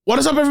What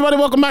is up, everybody?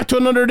 Welcome back to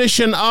another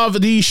edition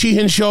of the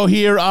Sheehan Show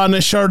here on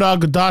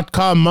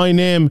Sherdog.com. My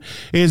name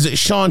is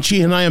Sean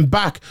Sheehan. I am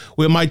back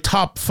with my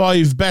top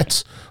 5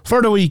 bets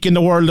for the week in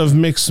the world of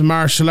mixed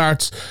martial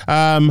arts.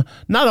 Not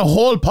a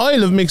whole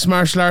pile of mixed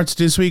martial arts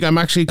this week. I'm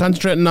actually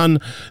concentrating on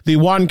the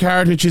one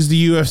card, which is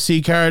the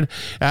UFC card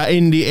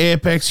in the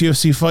Apex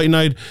UFC Fight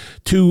Night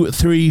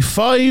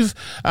 235,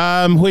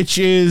 which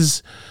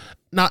is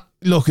not...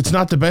 Look, it's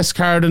not the best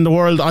card in the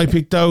world. I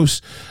picked out...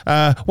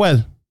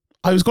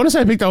 I was going to say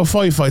I picked out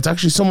 5 fights.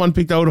 Actually, someone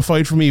picked out a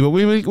fight for me, but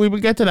we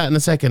will get to that in a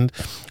second.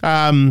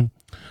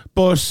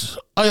 But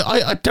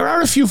I there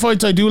are a few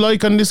fights I do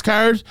like on this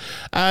card,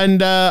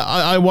 and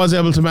I was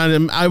able to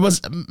manage.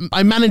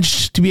 I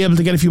managed to be able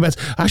to get a few bets.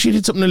 I actually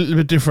did something a little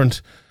bit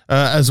different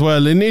as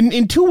well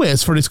in 2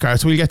 ways for this card.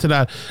 So we'll get to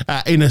that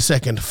in a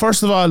second.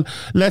 First of all,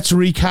 let's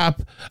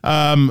recap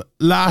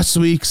last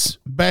week's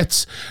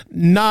bets.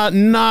 Not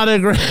a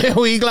great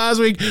week last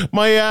week.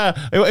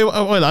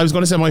 I was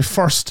going to say my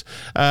first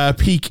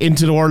peek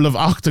into the world of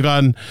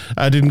Oktagon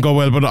didn't go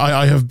well, but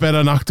I have bet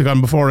on Oktagon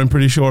before, I'm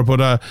pretty sure.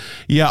 But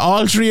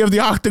all 3 of the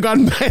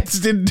Oktagon bets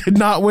did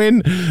not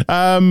win.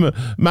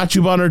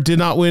 Matthew Bonner did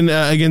not win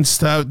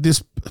against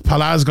this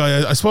Palaz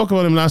guy. I spoke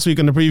about him last week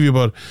in the preview,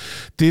 but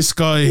this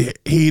guy,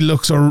 he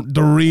looks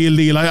the real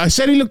deal. I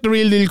said he looked the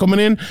real deal coming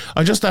in.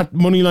 That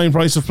money line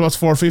price of plus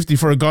 450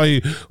 for a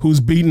guy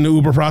who's beaten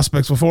Uber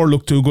prospects before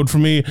looked too good for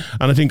me,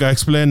 and I think I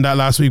explained that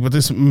last week. But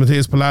this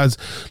Mateus Palaz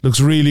looks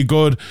really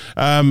good.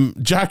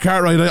 Jack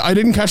Cartwright, I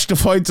didn't catch the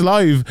fights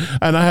live,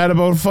 and I had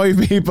about 5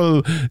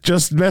 people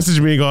just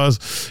message me, goes,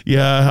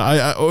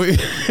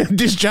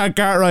 this Jack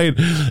Cartwright,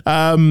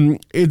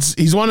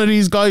 he's one of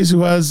these guys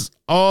who has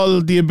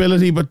all the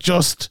ability, but it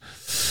just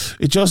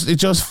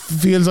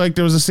feels like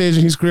there was a stage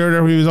in his career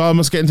there where he was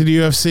almost getting to the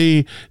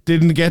UFC,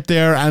 didn't get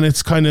there, and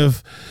it's kind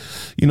of,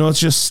 it's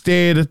just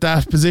stayed at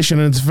that position,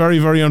 and it's very,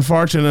 very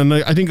unfortunate. And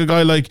I think a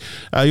guy like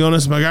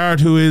Jonas Magard,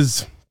 who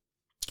is,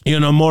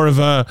 more of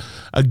a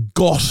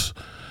gut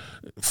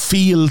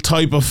feel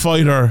type of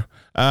fighter,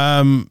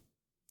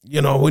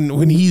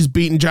 when he's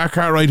beating Jack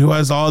Cartwright, who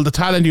has all the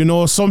talent,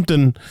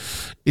 something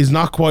is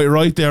not quite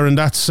right there, and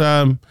that's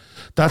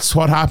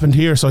what happened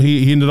here. So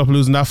he ended up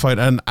losing that fight.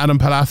 And Adam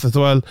Palath as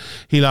well,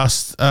 he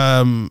lost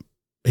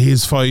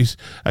his fight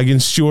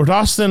against Stuart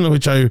Austin,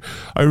 which I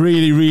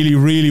really, really,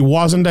 really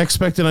wasn't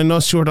expecting. I know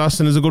Stuart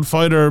Austin is a good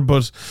fighter,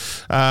 but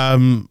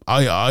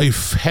I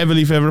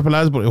heavily favour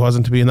Palath, but it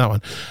wasn't to be in that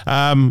one.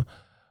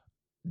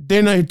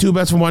 Then I had 2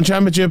 bets from one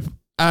championship,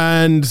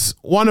 and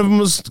one of them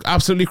was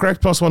absolutely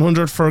correct, plus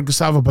 100 for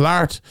Gustavo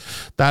Ballart.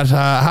 That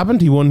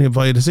happened. He won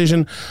via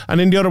decision.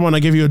 And in the other one, I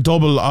gave you a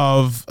double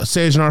of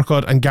Sage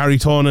Norcott and Gary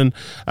Tonin.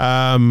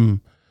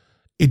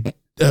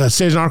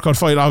 Sage Norcott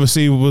fight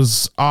obviously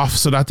was off,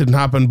 so that didn't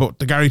happen, but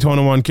the Gary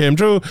Tonin one came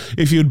true.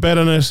 If you'd bet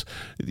on it,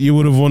 you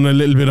would have won a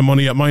little bit of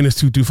money at minus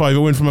 225. It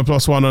went from a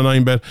plus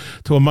 109 bet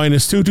to a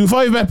minus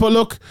 225 bet, but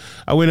look,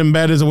 a winning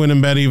bet is a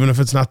winning bet, even if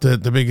it's not the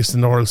biggest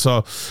in the world.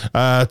 So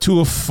 2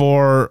 of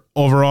 4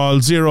 overall,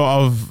 0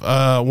 of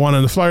 1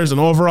 on the Flyers, and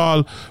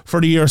overall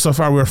for the year so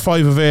far we're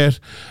 5 of 8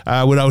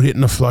 without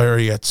hitting a Flyer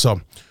yet.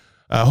 So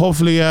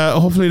hopefully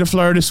the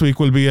Flyer this week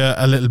will be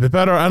a little bit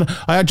better. And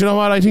you know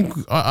what? I think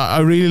I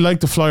really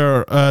like the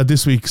Flyer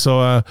this week,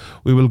 so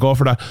we will go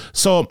for that.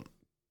 So,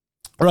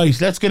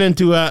 right, let's get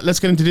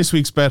into this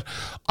week's bet.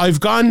 I've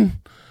gone.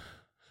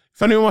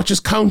 If anyone watches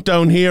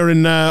Countdown here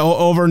in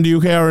over in the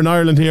UK or in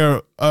Ireland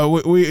here,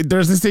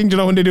 there's this thing,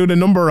 when they do the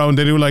number round,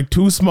 they do like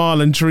 2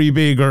 small and 3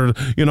 big, or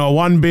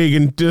 1 big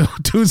and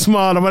 2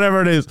 small, or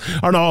whatever it is.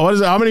 Or no, what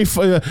is it? How many?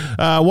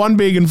 1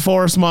 big and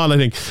 4 small, I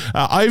think.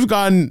 I've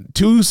gone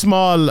 2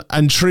 small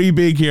and 3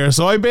 big here,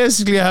 so I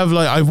basically have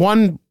I've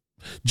 1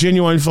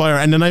 genuine Flyer,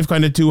 and then I've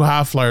kind of 2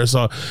 half Flyers.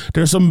 So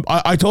there's some,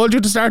 I told you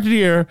at the start of the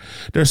year,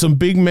 there's some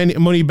big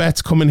money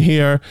bets coming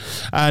here,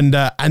 and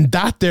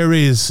that there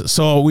is.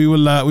 So we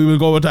will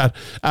go with that.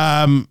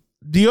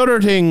 The other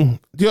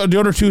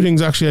 2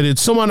 things actually I did.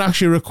 Someone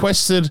actually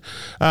requested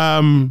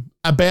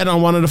a bet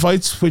on one of the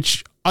fights,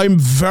 which I'm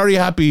very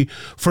happy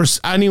for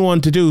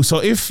anyone to do.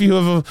 So if you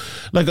have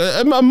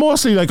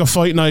mostly like a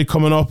fight night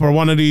coming up, or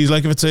one of these,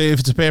 like if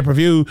it's a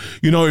pay-per-view,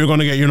 you're going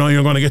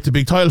to get the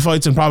big title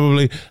fights, and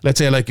probably, let's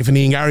say, like if an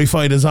Ian Gary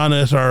fight is on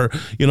it, or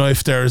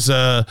if there's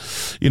a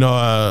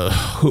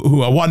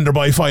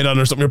Wonderboy fight on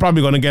or something, you're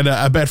probably going to get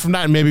a bet from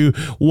that, and maybe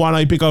one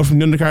I pick out from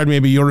the undercard,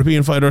 maybe a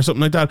European fight or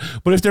something like that.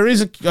 But if there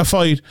is a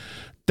fight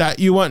that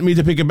you want me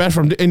to pick a bet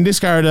from, in this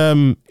card,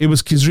 it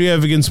was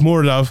Kizriev against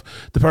Muradov.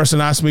 The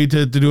person asked me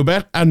to do a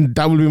bet, and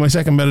that will be my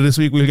second bet of this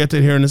week. We'll get to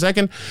it here in a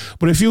second.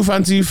 But if you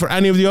fancy for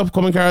any of the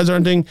upcoming cards or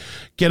anything,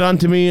 get on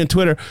to me on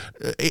Twitter,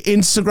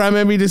 Instagram.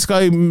 Maybe this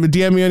guy,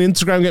 DM me on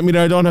Instagram, get me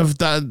there. I don't have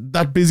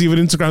that busy with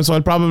Instagram, so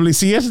I'll probably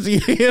see it.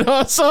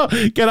 So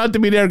get on to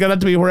me there, get on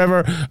to me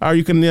wherever, or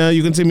you can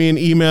send me an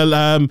email.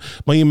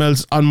 My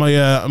email's on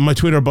my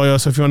Twitter bio,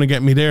 so if you want to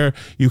get me there,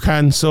 you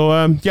can. So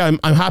I'm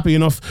happy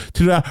enough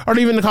to do that, or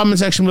even the comment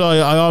section below.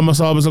 I almost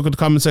always look at the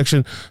comment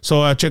section,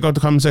 so check out the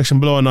comment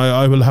section below, and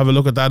I will have a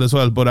look at that as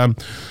well. But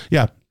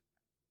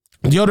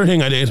the other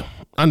thing I did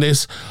on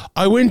this,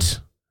 I went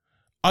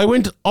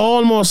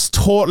almost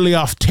totally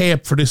off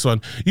tape for this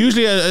one.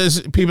 Usually,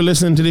 as people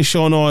listening to this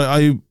show know,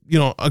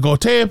 I go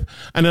tape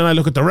and then I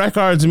look at the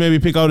records and maybe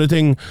pick out a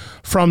thing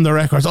from the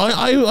records.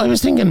 I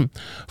was thinking,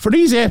 for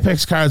these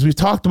Apex cards, we've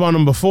talked about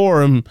them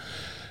before, and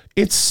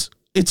it's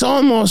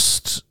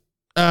almost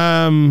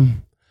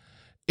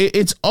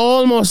it's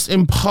almost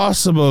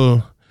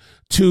impossible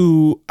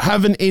to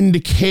have an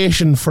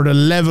indication for the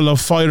level of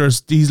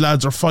fighters these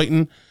lads are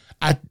fighting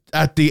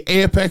at the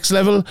Apex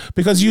level,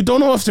 because you don't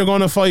know if they're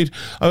going to fight.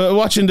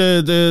 Watching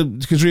the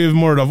Kadriyev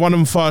Murdov, one of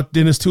them fought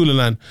Dennis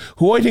Tulalan,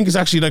 who I think is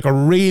actually like a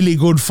really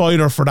good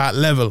fighter for that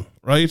level,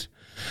 right?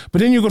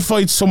 But then you could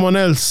fight someone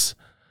else,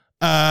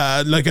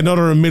 like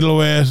another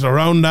middleweight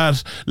around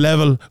that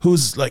level,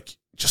 who's like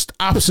just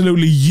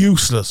absolutely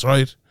useless,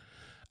 right?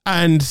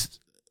 And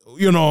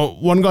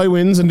one guy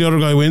wins and the other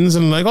guy wins,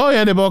 and like, oh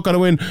yeah, they both got to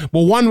win,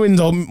 but one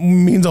wins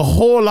means a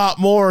whole lot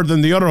more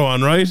than the other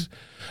one, right?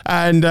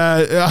 And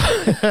I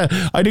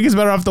think it's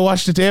better off to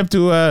watch the tape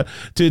to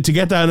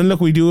get that. And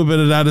look, we do a bit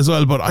of that as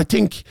well. But I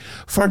think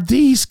for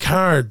these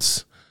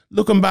cards,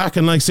 looking back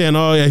and like saying,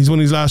 oh yeah, he's won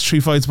his last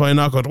 3 fights by a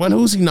knockout. Well,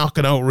 who's he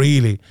knocking out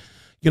really?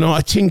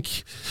 I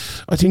think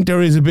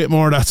there is a bit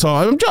more of that. So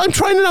I'm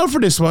trying it out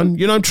for this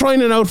one. I'm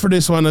trying it out for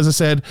this one, as I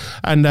said,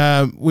 and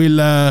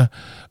we'll.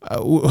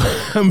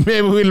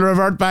 Maybe we'll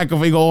revert back if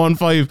we go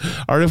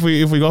 1-5, or if we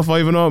go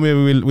 5-0,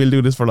 maybe we'll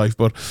do this for life.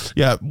 But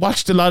yeah,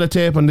 watched a lot of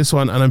tape on this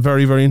one, and I'm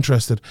very, very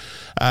interested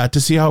to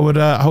see how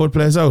it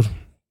plays out.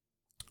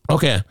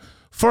 Okay,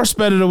 first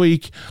bet of the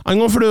week. I'm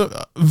going for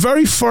the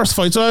very first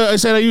fight. So I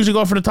said I usually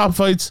go for the top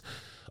fights.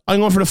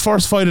 I'm going for the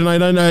first fight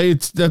tonight, and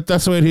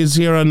that's the way it is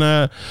here on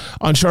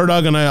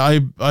Sherdog, and I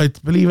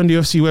believe on the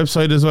UFC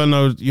website as well.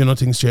 Now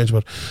things change,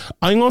 but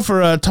I'm going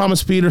for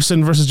Thomas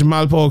Peterson versus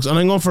Jamal Pogues, and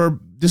I'm going for,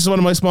 this is one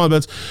of my small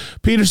bets,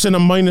 Peterson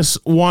at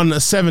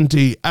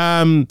 -170.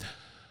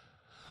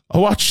 I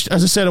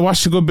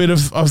watched a good bit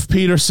of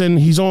Peterson.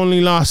 His only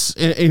loss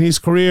in his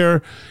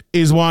career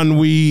is one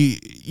we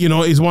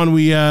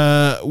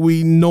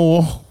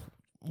know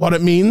what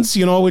it means,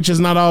 which is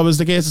not always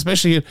the case,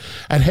 especially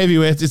at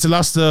heavyweight. It's a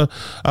loss to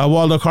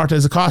Waldo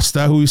Cortez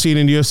Acosta, who we've seen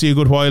in the UFC a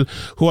good while,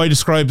 who I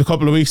described a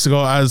couple of weeks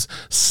ago as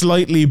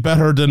slightly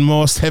better than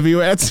most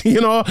heavyweights,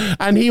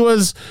 and he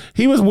was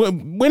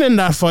winning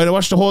that fight. I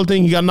watched the whole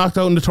thing. He got knocked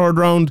out in the third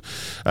round.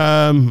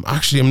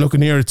 Actually, I'm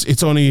looking here.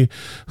 It's only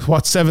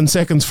 7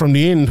 seconds from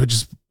the end, which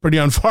is pretty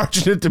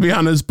unfortunate, to be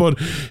honest. But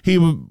he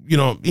was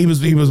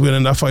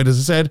winning that fight, as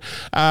I said.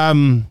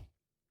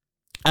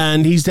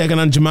 And he's taking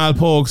on Jamal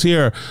Pogues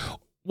here.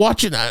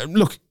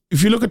 Look,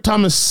 if you look at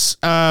Thomas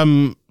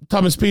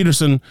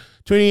Peterson,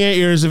 28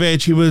 years of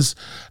age, he was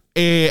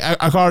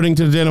according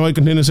to the Dana White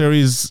Contender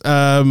Series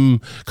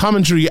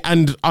commentary,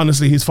 and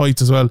honestly his fights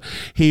as well,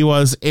 he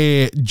was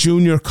a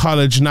junior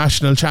college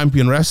national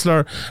champion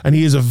wrestler, and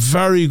he is a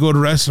very good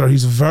wrestler.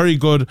 He's a very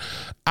good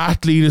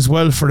athlete as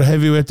well for the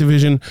heavyweight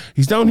division.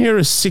 He's down here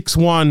as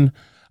 6'1"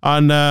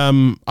 on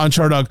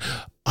Sherdog.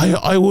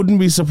 I wouldn't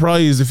be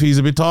surprised if he's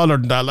a bit taller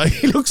than that. Like,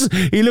 he looks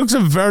a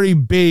very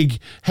big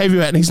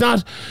heavyweight, and he's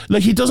not,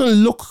 like, he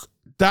doesn't look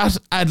that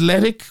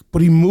athletic,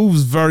 but he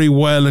moves very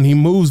well, and he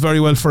moves very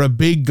well for a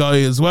big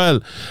guy as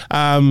well.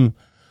 And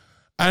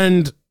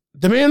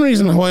the main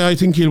reason why I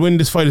think he'll win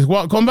this fight is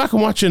going back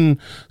and watching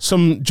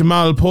some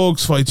Jamal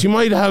Pogues fights. You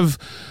might have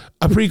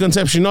a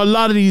preconception. A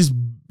lot of these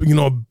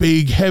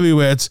big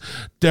heavyweights,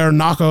 they're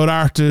knockout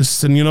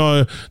artists, and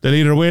they'll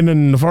either win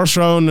in the first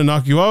round and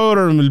knock you out,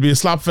 or it'll be a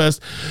slap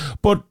fest.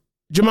 But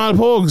Jamal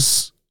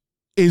Pogues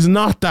is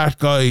not that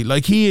guy.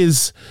 Like, he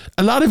is,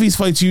 a lot of these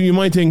fights, you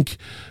might think,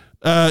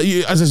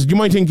 as I said, you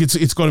might think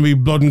it's going to be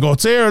blood and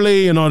guts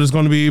early, there's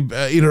going to be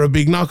either a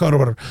big knockout or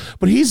whatever.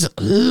 But he's a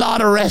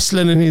lot of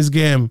wrestling in his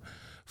game.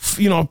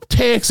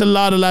 Takes a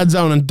lot of lads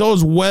down, and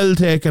does well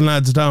taking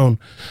lads down.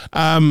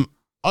 I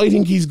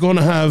think he's going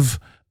to have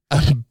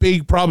a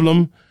big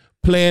problem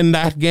playing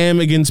that game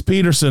against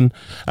Peterson,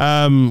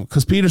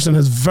 because Peterson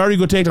has very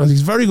good takedowns.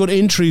 He's very good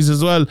entries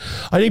as well.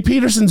 I think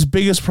Peterson's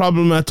biggest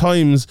problem at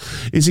times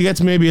is he gets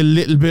maybe a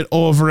little bit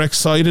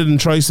overexcited and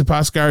tries to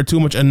pass guard too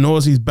much and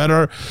knows he's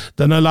better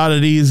than a lot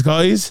of these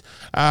guys.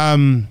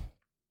 And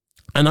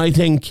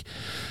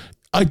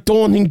I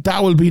don't think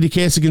that will be the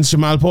case against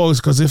Jamal Pogues,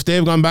 because if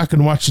they've gone back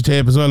and watched the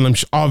tape as well,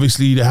 and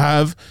obviously they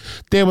have,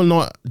 they will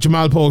know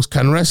Jamal Pogues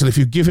can wrestle. If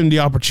you give him the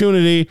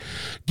opportunity,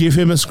 give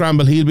him a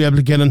scramble, he'll be able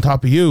to get on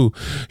top of you.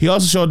 He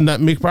also showed in that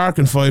Mick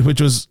Parkin fight,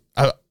 which was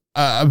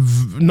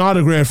not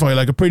a great fight,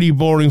 like a pretty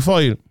boring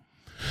fight,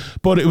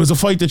 but it was a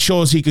fight that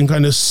shows he can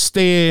kind of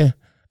stay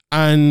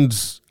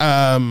and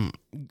go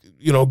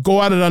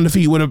at it on the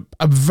feet with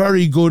a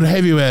very good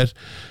heavyweight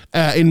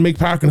in Mick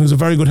Parkin, who's a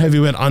very good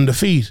heavyweight on the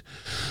feet.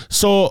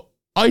 So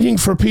I think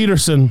for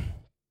Peterson,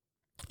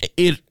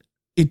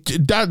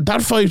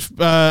 that fight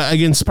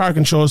against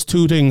Parkin shows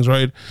two things,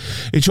 right?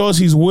 It shows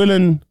he's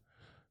willing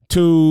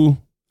to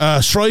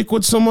strike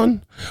with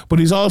someone, but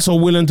he's also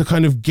willing to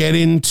kind of get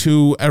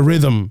into a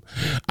rhythm.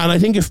 And I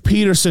think if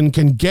Peterson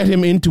can get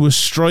him into a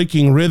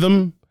striking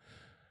rhythm,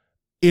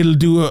 it'll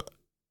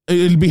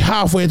be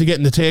halfway to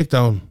getting the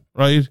takedown,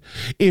 right?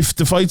 If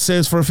the fight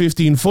stays for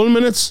 15 full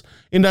minutes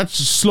in that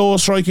slow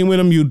striking with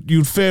him,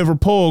 you'd favour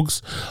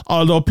Pogues.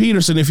 Although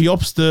Peterson, if he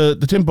ups the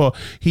tempo,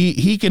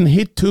 he can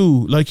hit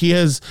too. Like, he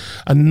has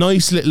a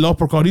nice little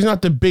uppercut. He's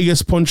not the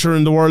biggest puncher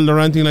in the world or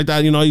anything like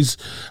that. You know, he's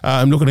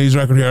I'm looking at his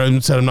record here. I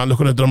said I'm not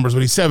looking at the numbers, but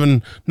he's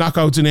 7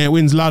 knockouts and 8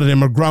 wins. A lot of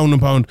them are ground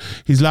and pound.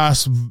 His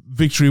last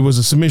victory was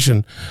a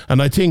submission,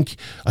 and I think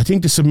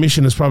the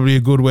submission is probably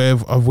a good way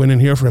of winning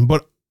here for him.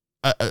 But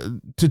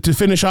to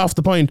finish off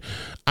the point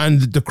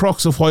and the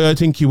crux of why I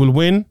think he will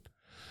win,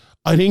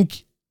 I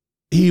think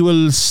he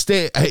will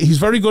stay. He's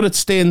very good at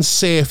staying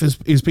safe,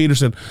 is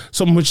Peterson,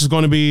 something which is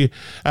going to be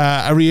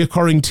a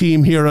reoccurring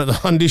theme here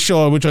on this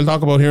show, which I'll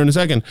talk about here in a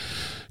second.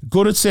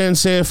 Good at staying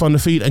safe on the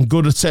feet and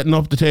good at setting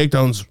up the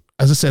takedowns.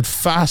 As I said,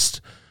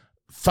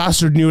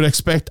 faster than you would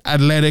expect,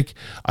 athletic.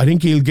 I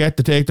think he'll get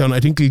the takedown. I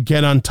think he'll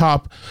get on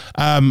top.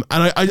 And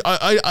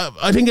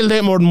I think he'll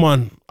take more than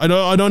one. I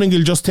don't think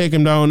he'll just take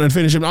him down and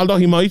finish him, although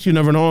he might, you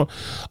never know.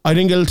 I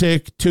think he'll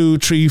take 2,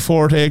 3,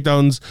 4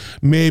 takedowns,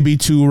 maybe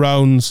 2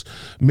 rounds,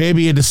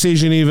 maybe a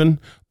decision even.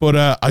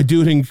 But I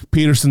do think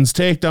Peterson's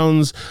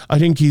takedowns, I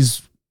think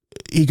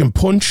he can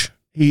punch.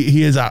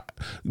 He is a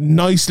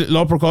nice little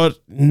uppercut,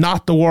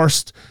 not the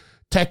worst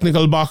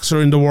technical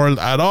boxer in the world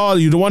at all.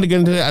 You don't want to get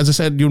into, as I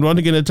said, you want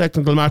to get in a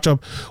technical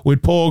matchup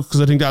with Pogue, because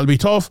I think that'll be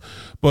tough.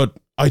 But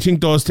I think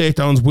those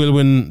takedowns will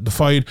win the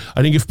fight.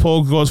 I think if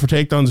Pogue goes for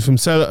takedowns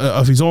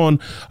of his own,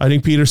 I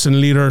think Peterson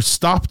will either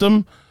stop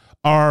them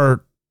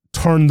or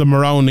turn them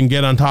around and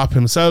get on top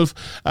himself.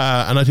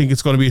 And I think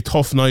it's going to be a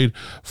tough night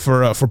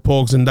for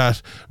Pogues in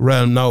that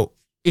realm. Now,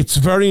 it's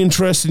very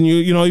interesting.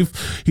 You know,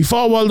 he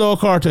fought Waldo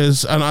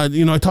Cortes, and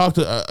I talked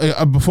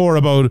before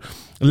about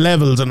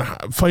levels and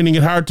finding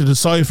it hard to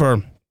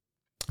decipher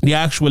the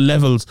actual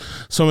levels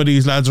some of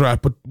these lads are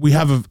at, but we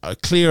have a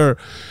clear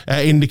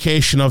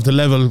indication of the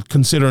level,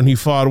 considering he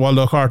fought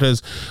Waldo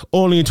Cortes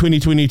only in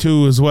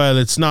 2022 as well.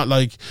 It's not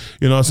like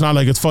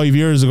it's 5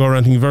 years ago or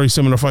anything. Very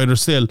similar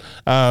fighters still.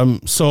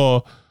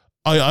 So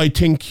I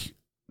think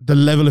the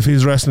level of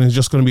his wrestling is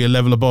just going to be a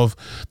level above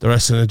the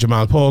wrestling of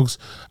Jamal Pogues,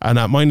 and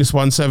at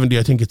 -170,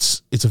 I think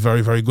it's a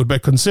very, very good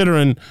bet,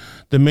 considering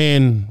the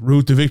main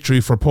route to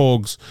victory for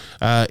Pogues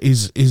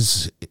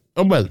is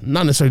well,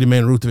 not necessarily the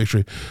main route to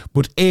victory,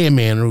 but a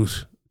main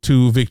route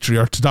to victory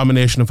or to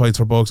domination of fights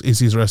for Pogues is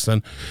his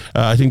wrestling.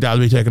 I think that'll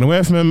be taken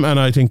away from him, and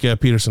I think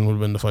Peterson will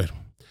win the fight.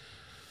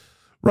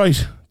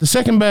 Right, the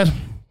second bet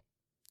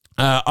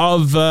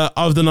of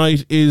the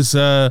night is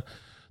the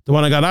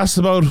one I got asked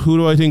about. Who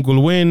do I think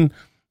will win?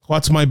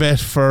 What's my bet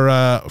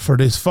for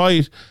this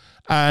fight?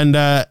 And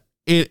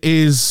it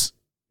is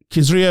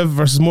Khizriev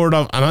versus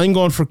Muradov, and I'm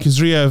going for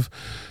Khizriev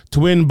to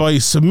win by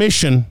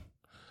submission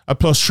at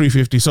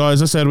 +350. So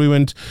as I said, we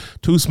went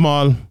 2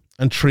 small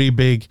and 3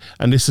 big,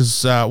 and this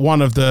is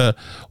one of the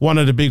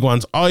big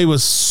ones. I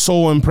was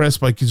so impressed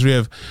by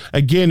Khizriev.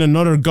 Again,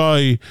 another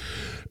guy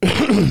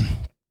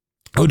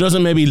who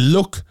doesn't maybe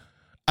look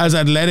as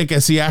athletic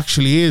as he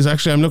actually is.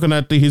 Actually, I'm looking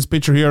at his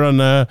picture here on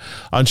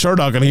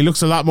Sherdog, and he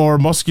looks a lot more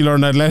muscular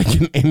and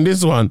athletic in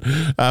this one.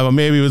 But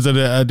maybe it was at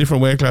a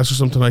different weight class or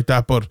something like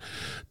that. But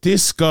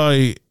this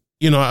guy,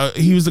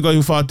 he was the guy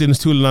who fought Dennis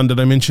Tulalan that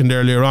I mentioned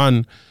earlier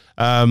on.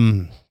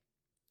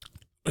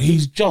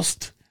 He's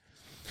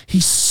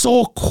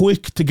so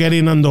quick to get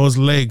in on those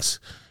legs.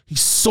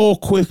 He's so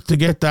quick to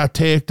get that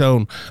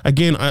takedown.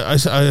 Again,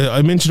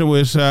 I mentioned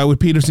it with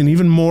Peterson,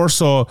 even more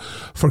so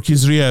for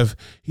Khizriev.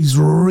 He's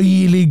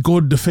really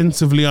good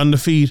defensively on the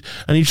feet,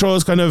 and he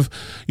throws that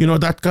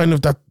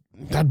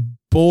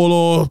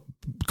bolo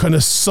kind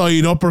of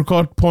side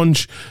uppercut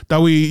punch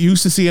that we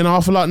used to see an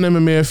awful lot in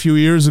MMA a few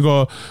years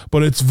ago,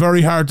 but it's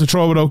very hard to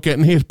throw without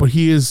getting hit. But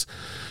he is,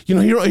 he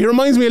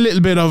reminds me a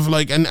little bit of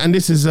and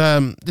this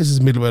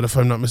is middleweight if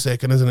I'm not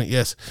mistaken, isn't it?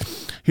 Yes.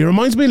 He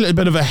reminds me a little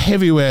bit of a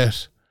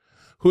heavyweight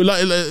who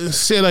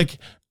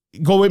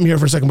go with me here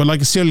for a second, but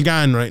like a Ciryl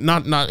Gane, right?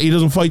 Not he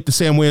doesn't fight the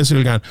same way as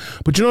Ciryl Gane,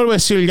 but you know the way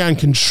Ciryl Gane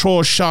can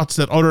throw shots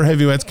that other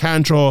heavyweights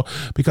can't throw,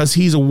 because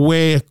he's a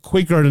way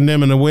quicker than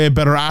them and a way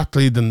better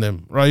athlete than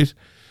them, right?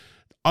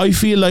 I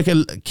feel like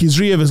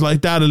Khizriev is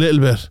like that a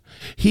little bit.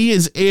 He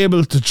is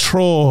able to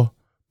throw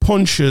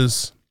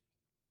punches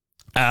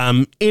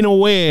in a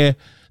way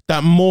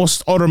that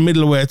most other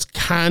middleweights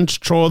can't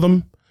throw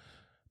them,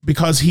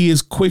 because he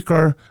is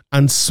quicker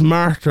and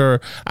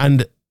smarter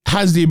and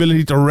has the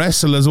ability to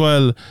wrestle as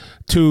well,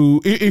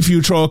 if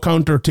you throw a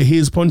counter to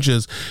his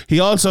punches. He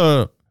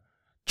also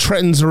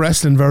threatens the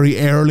wrestling very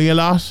early a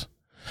lot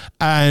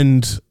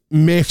and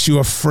makes you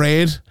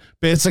afraid,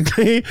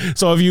 basically.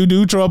 So if you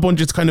do throw a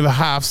punch, it's kind of a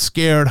half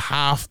scared,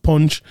 half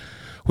punch,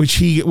 which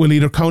he will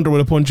either counter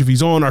with a punch of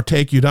his own or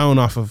take you down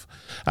off of.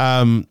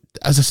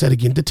 As I said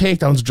again, the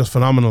takedowns are just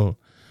phenomenal.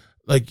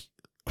 Like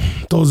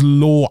those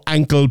low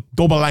ankle,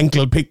 double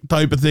ankle pick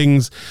type of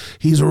things.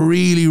 He's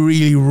really,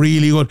 really,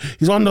 really good.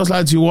 He's one of those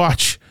lads you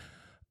watch,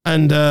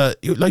 and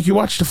you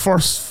watch the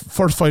first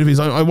fight of his.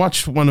 I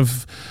watched one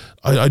of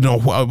I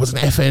don't know, it was an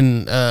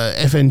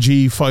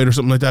FNG fight or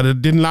something like that.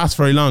 It didn't last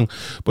very long,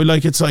 but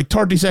like it's like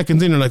 30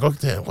 seconds in, you're like,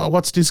 okay, well,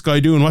 what's this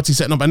guy doing? What's he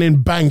setting up? And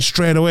then bang,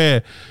 straight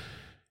away,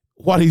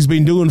 what he's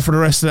been doing for the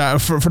rest of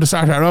that, for the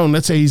start of that round.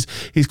 Let's say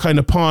he's kind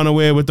of pawing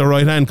away with the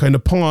right hand, kind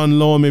of pawing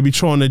low, maybe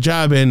throwing a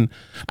jab in,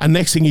 and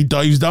next thing he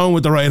dives down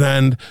with the right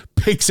hand,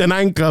 picks an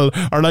ankle,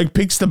 or like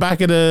picks the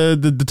back of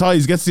the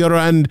thighs, gets the other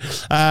hand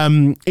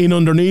in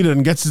underneath it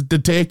and gets the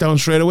takedown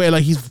straight away.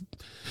 Like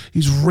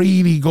he's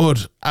really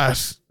good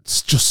at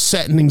just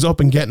setting things up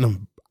and getting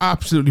them.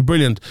 Absolutely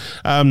brilliant.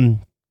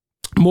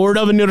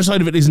 Mordov on the other side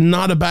of it is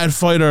not a bad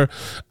fighter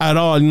at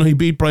all. You know, he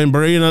beat Brian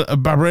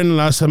Barberena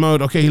last time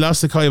out. Okay, he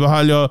lost to Kai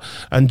Bahalio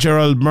and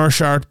Gerald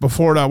Mershart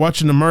before that.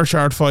 Watching the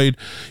Mershart fight,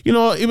 you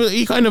know,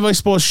 he kind of, I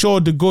suppose,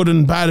 showed the good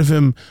and bad of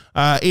him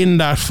in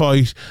that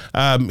fight.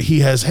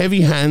 He has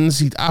heavy hands.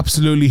 He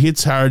absolutely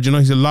hits hard. You know,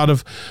 he's a lot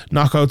of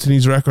knockouts in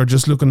his record.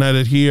 Just looking at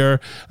it here,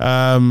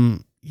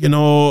 you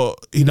know,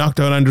 he knocked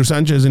out Andrew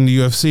Sanchez in the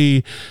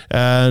UFC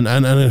and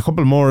a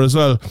couple more as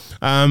well.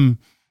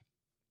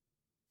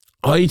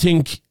 I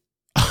think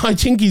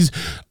he's.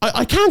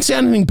 I can't say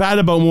anything bad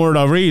about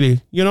Mordov, really.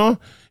 You know,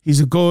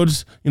 he's a good.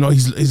 You know,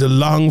 he's a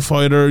long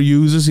fighter.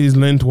 Uses his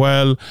length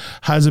well.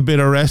 Has a bit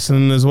of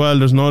wrestling as well.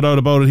 There's no doubt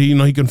about it.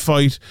 He can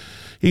fight.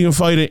 He can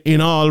fight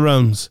in all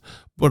realms.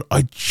 But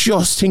I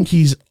just think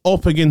he's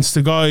up against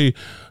a guy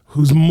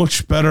who's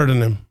much better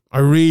than him. I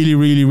really,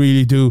 really,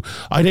 really do.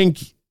 I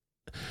think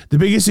the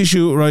biggest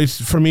issue, right,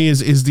 for me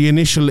is the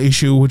initial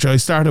issue, which I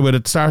started with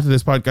at the start of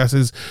this podcast,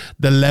 is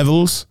the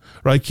levels.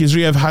 Right,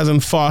 Khizriev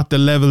hasn't fought the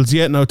levels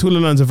yet. Now,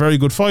 Tulinan's a very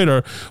good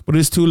fighter, but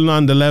is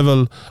Tulinan the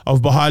level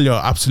of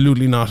Bahalio?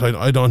 Absolutely not.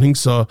 I don't think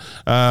so.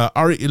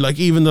 Or like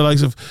even the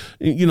likes of,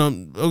 you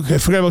know, okay,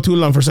 forget about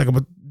Tulinan for a second,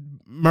 but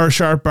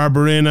Mershart,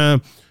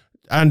 Barberena,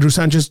 Andrew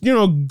Sanchez, you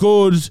know,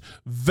 good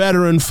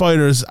veteran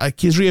fighters.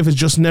 Khizriev has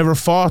just never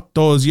fought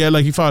those. Yeah,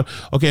 like he fought,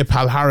 okay,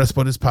 Pal Harris,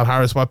 but it's Pal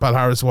Harris what Pal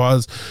Harris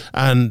was.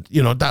 And,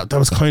 you know, that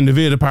was kind of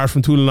it, apart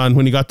from Tulinan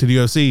when he got to the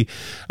UFC.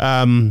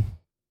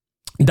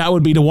 That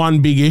would be the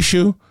one big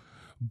issue,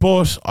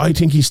 but I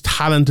think his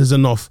talent is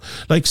enough.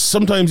 Like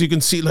sometimes you can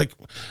see, like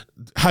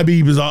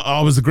Habib is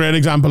always a great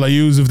example I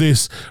use of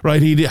this,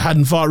 right? He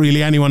hadn't fought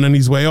really anyone on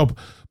his way up,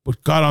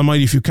 but God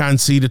almighty, if you can't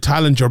see the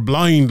talent, you're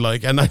blind.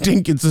 Like, and I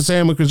think it's the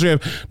same with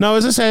Khizriev. Now,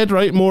 as I said,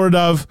 right,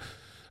 Mordov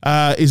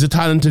is a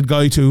talented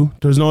guy too.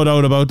 There's no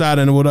doubt about that.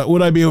 And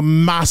would I be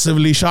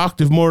massively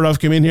shocked if Mordov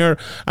came in here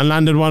and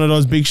landed one of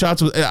those big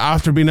shots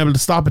after being able to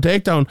stop a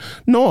takedown?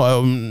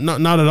 No,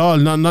 not at all.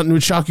 Nothing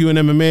would shock you in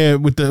MMA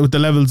with the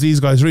levels these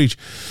guys reach.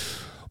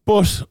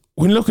 But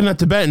when looking at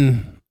the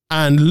betting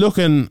and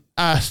looking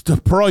at the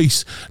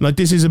price, like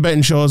this is a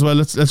betting show as well.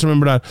 Let's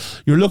remember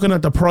that you're looking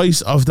at the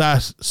price of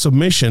that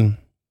submission.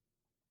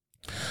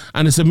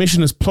 And the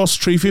submission is plus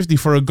 350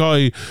 for a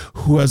guy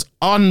who has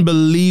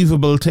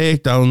unbelievable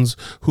takedowns,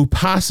 who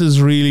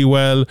passes really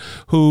well,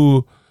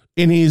 who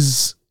in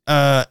his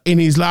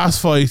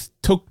last fight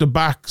took the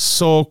back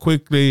so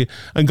quickly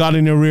and got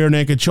in a rear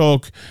naked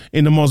choke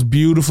in the most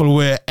beautiful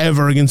way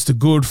ever against a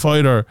good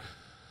fighter.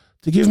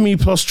 To give me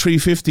plus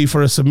 350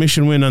 for a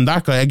submission win on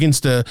that guy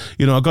against a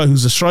guy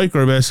who's a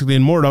striker basically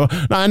in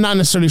Mordov, not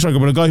necessarily a striker,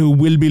 but a guy who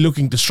will be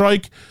looking to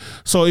strike.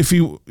 So if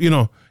he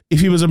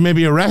was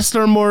maybe a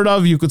wrestler,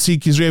 Mordov, you could see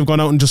Khizriev going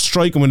out and just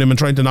striking with him and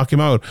trying to knock him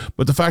out.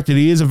 But the fact that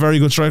he is a very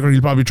good striker,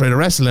 he'll probably try to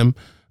wrestle him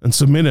and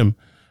submit him.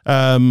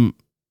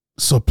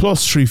 So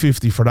plus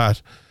 350 for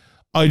that.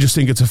 I just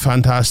think it's a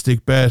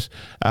fantastic bet.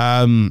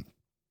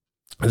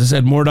 As I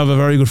said, Mordov a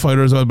very good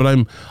fighter as well,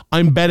 but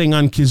I'm betting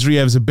on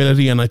Khizriev's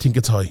ability, and I think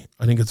it's high.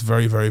 I think it's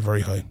very, very,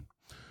 very high.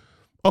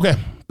 Okay,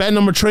 bet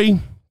number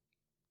 3.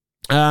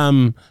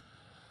 I'm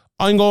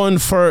going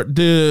for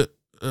the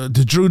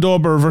Drew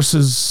Dober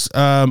versus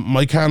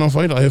Moicano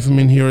fight. I have him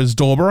in here as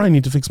Dober. I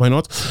need to fix my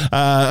notes.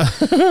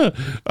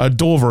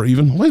 Dover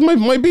even. Why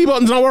my B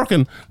button's not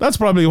working? That's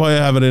probably why I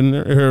have it in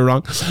here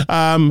wrong.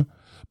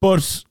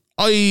 But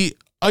I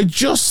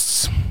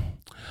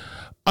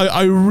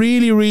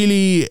really,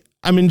 really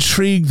am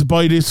intrigued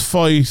by this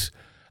fight.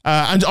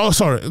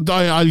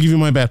 I'll give you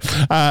my bet.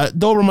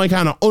 Dober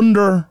Moicano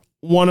under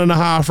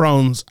 1.5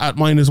 rounds at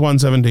minus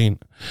 117.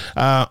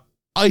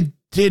 I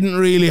didn't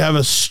really have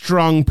a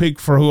strong pick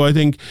for who I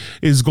think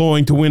is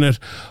going to win it.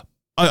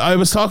 I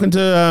was talking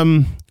to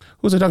who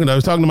was I talking to? I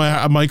was talking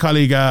to my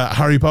colleague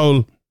Harry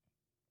Powell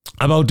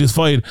about this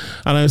fight,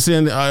 and I was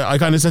saying I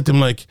kind of said to him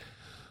like,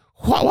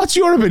 "What's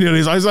your opinion?"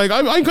 I was like,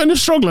 "I'm kind of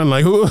struggling.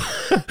 Like, who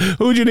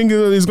do you think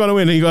is going to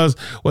win?" And he goes,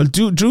 "Well,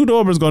 Drew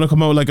Dober's going to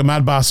come out like a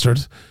mad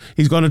bastard.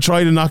 He's going to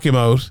try to knock him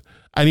out."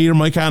 And either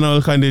Moicano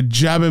will kind of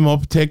jab him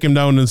up, take him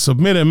down and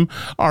submit him,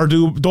 or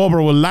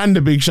Dober will land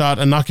a big shot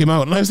and knock him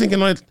out. And I was thinking,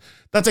 like,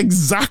 that's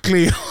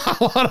exactly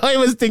what I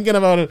was thinking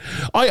about it.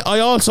 I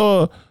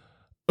also,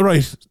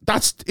 right,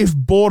 that's if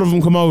both of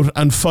them come out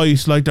and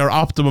fight like their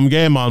optimum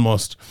game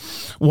almost.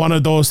 One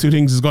of those two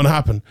things is going to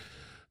happen.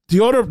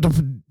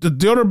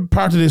 the other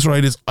part of this,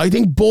 right, is I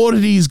think both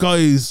of these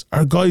guys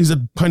are guys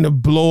that kind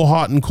of blow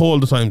hot and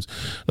cold at times.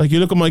 Like, you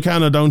look at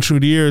Moicano down through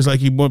the years, like,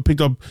 he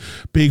picked up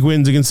big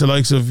wins against the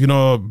likes of,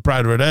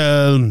 Brad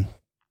Riddell,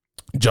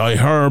 Jai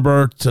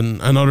Herbert and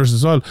others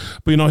as well.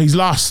 But, he's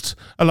lost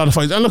a lot of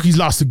fights. And look, he's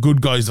lost to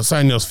good guys, the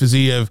Sanyos,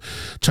 Fiziev,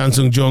 Chan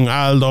Sung Jung,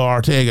 Aldo,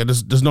 Ortega.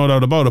 There's no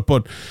doubt about it.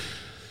 But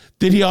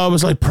did he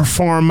always, like,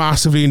 perform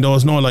massively in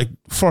those? No, like,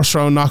 first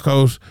round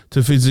knockout to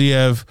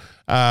Fiziev,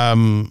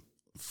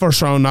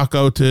 first round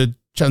knockout to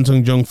Chan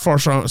Sung Jung,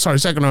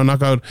 second round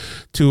knockout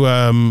to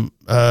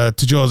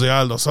Jose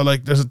Aldo. So,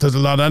 like, there's a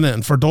lot in it.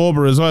 And for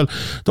Dober as well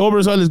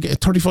is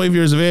 35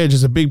 years of age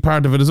is a big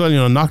part of it as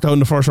well. Knocked out in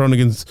the first round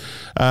against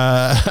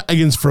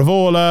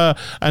Frivola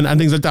and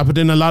things like that. But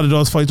then a lot of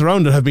those fights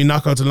around it have been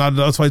knockouts, and a lot of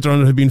those fights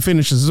around it have been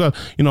finishes as well.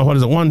 What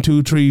is it? 1,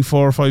 2, 3,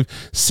 4,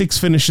 5, 6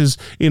 finishes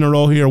in a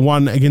row here.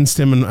 1 against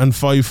him and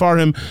 5 for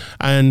him.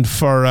 And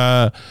for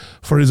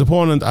his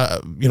opponent,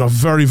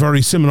 very,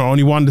 very similar.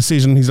 Only 1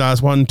 decision. His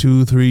last 1,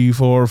 2, 3,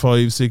 4,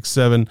 5, 6,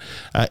 7,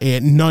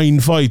 8, 9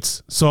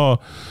 fights. So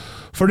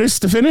for this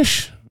to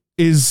finish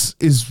is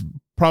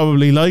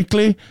probably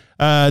likely.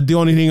 The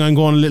only thing I'm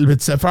going a little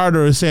bit step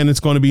farther is saying it's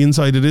going to be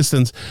inside the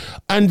distance.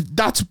 And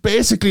that's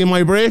basically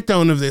my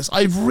breakdown of this.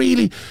 I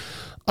really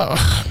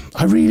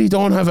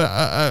don't have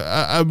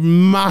a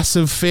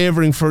massive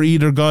favouring for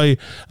either guy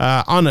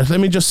on it. Let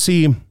me just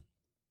see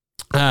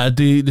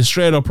the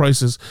straight up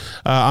prices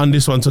on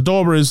this one. So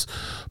Dober is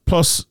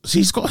plus,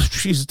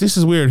 this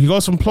is weird. He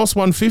goes from plus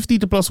 150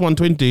 to plus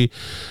 120,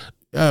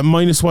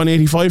 minus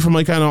 185 for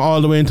Moicano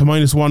all the way into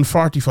minus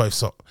 145.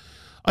 So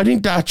I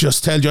think that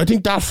just tells you. I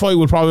think that fight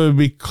will probably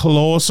be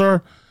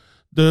closer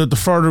the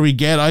further we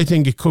get. I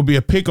think it could be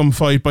a pick'em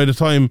fight by the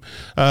time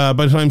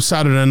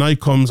Saturday night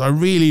comes. I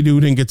really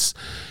do think it's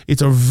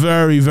a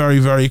very, very,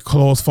 very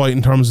close fight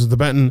in terms of the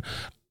betting.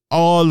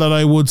 All that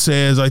I would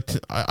say is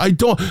I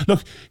don't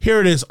look,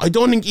 here it is. I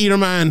don't think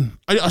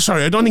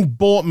I don't think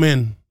both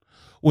men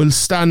will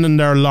stand in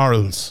their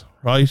laurels,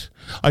 right?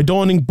 I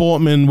don't think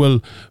both men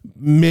will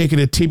make it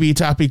a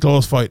tippy-tappy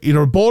close fight.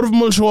 Either both of them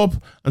will show up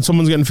and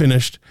someone's getting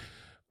finished.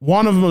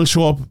 One of them will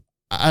show up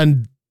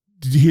and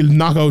he'll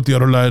knock out the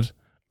other lad,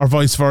 or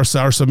vice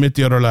versa, or submit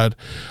the other lad.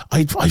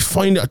 I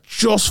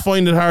just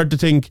find it hard to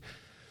think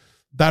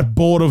that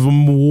both of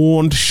them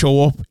won't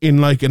show up in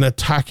like an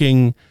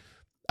attacking,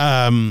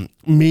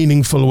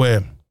 meaningful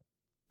way.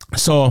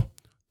 So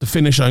the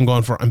finish I'm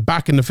going for. I'm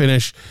back in the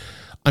finish.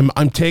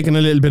 I'm taking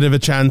a little bit of a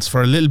chance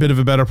for a little bit of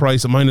a better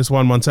price at minus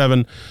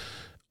 117,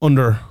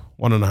 under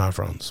 1.5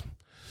 rounds.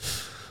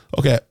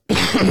 Okay,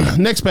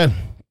 next bet.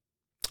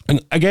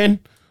 And again,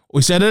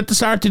 we said it at the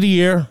start of the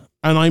year,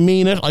 and I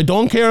mean it. I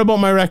don't care about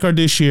my record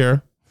this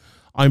year.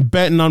 I'm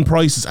betting on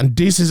prices, and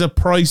this is a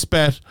price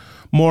bet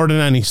more than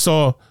any.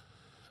 So,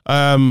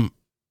 Belbita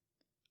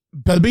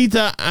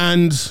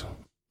and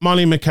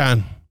Molly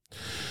McCann.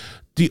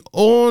 The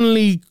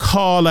only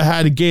call I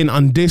had again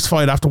on this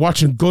fight after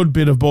watching a good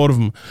bit of both of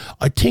them,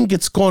 I think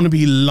it's going to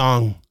be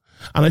long,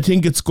 and I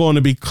think it's going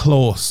to be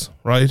close,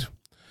 right?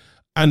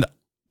 And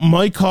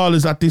my call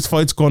is that this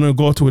fight's going to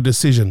go to a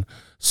decision.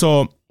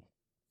 So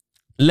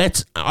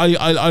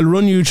I'll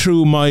run you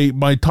through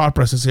my thought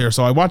process here.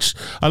 So I watched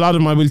a lot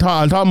of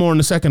I'll talk more in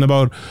a second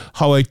about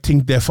how I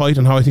think they fight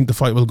and how I think the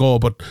fight will go.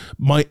 But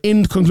my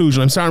end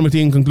conclusion, I'm starting with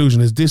the end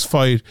conclusion, is this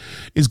fight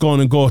is going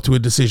to go to a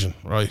decision,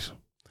 right?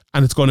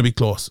 And it's going to be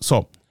close.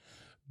 So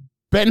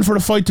betting for the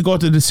fight to go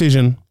to the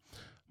decision,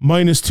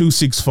 minus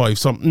 265.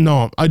 So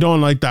no, I don't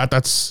like that.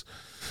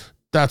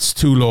 That's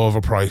too low of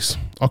a price.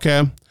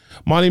 Okay.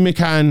 Molly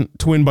McCann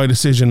to win by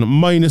decision,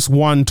 minus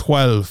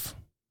 112.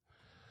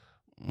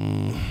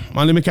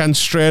 Molly McCann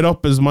straight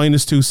up is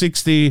minus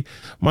 260,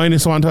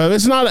 minus 112.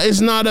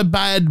 It's not a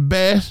bad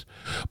bet,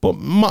 but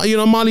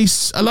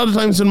Molly's, a lot of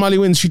times when Molly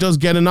wins, she does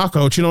get a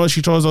knockout.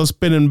 She throws those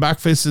spinning back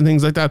fists and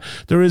things like that.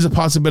 There is a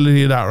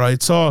possibility of that,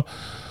 right? So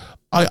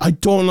I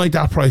don't like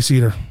that price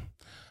either.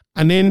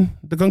 And then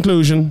the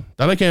conclusion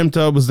that I came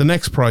to was the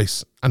next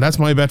price, and that's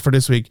my bet for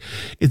this week.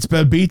 It's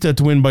Belbita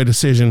to win by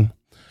decision,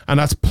 and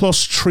that's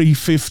plus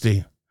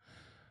 350.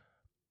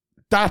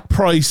 That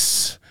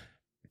price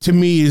to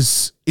me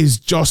is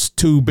just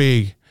too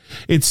big.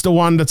 It's the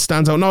one that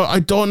stands out. Now, I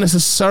don't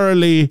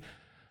necessarily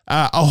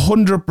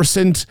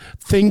 100%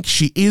 think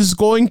she is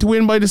going to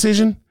win by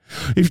decision.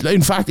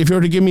 In fact, if you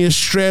were to give me a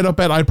straight up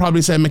bet, I'd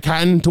probably say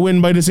McCann to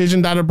win by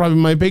decision. That'd probably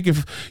be my pick.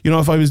 If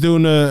I was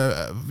doing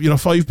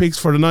 5 picks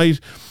for the night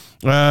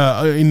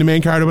in the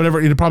main card or whatever,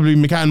 it'd probably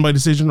be McCann by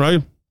decision,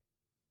 right?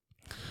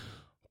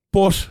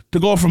 But to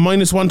go from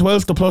minus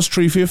 112 to plus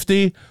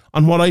 350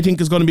 on what I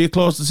think is going to be a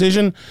close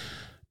decision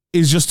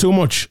is just too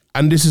much.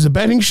 And this is a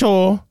betting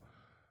show,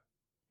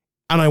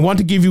 and I want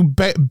to give you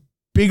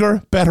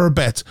bigger, better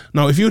bets.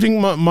 Now, if you think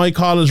my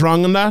call is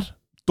wrong on that,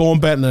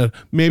 don't bet on it.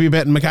 Maybe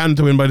betting McCann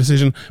to win by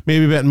decision.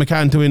 Maybe betting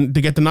McCann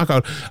to get the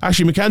knockout.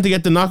 Actually, McCann to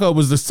get the knockout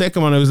was the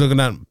second one I was looking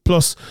at,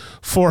 plus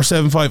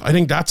 475. I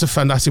think that's a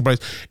fantastic price.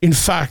 In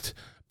fact,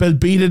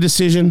 Belbita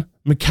decision,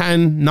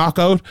 McCann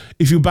knockout,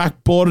 if you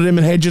back both of them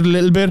and hedge it a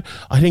little bit,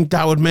 I think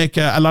that would make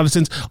a lot of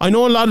sense. I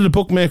know a lot of the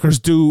bookmakers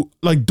do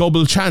like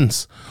double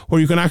chance, where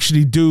you can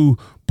actually do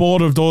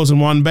both of those in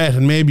one bet,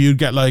 and maybe you'd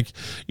get like,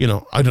 I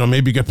don't know,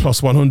 maybe you get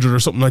plus 100 or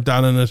something like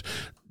that in it.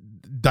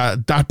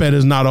 That bet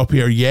is not up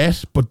here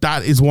yet, but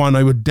that is one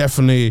I would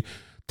definitely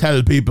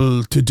tell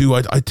people to do.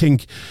 I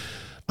think,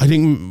 as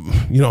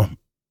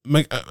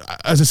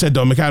I said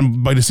though,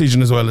 McCann by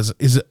decision as well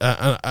is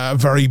a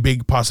very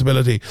big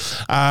possibility.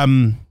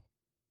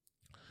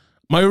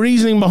 My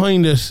reasoning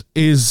behind it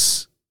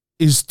is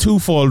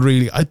twofold,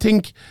 really. I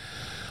think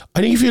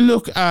if you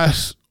look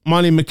at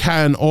Molly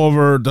McCann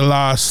over the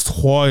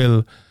last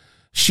while,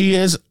 she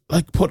has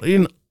like put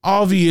in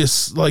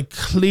obvious, like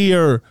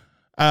clear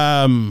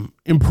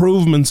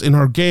improvements in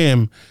her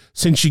game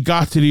since she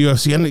got to the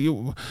UFC, and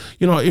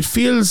it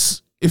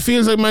feels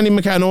like Manny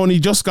McCann only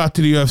just got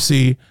to the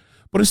UFC,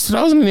 but it's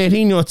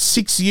 2018. It's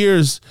 6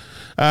 years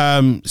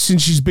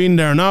since she's been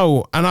there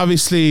now, and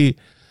obviously,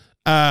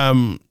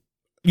 the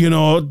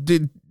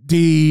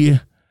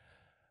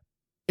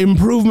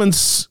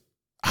improvements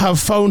have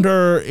found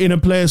her in a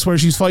place where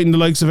she's fighting the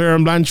likes of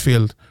Erin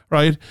Blanchfield,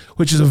 right?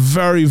 Which is a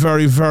very,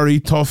 very, very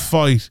tough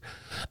fight.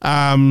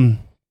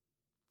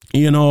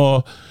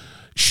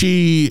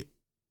 She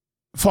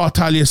fought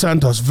Talia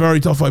Santos, very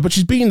tough fight, but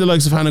she's beaten the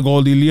likes of Hannah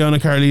Goldie, Leona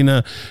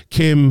Carolina,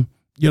 Kim,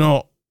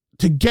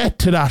 to get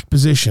to that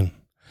position.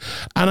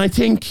 And I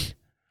think,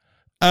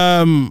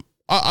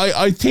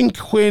 I think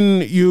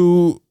when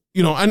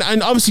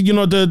and obviously,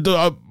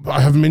 I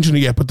haven't mentioned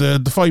it yet, but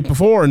the fight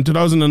before in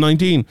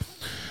 2019,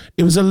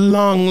 it was a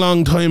long,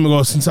 long time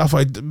ago since that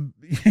fight.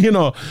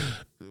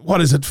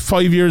 What is it,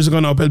 5 years ago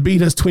now?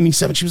 Belbita's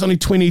 27. She was only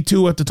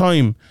 22 at the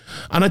time.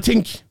 And I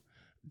think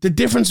the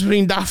difference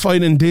between that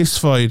fight and this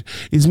fight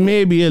is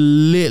maybe a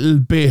little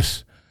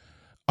bit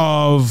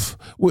of,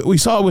 we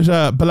saw it with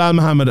Bilal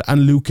Muhammad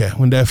and Luque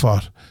when they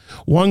fought.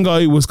 One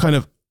guy was kind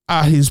of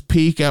at his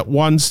peak at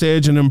one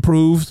stage and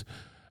improved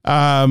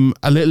a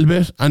little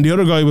bit, and the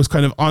other guy was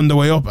kind of on the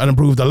way up and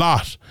improved a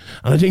lot.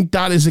 And I think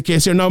that is the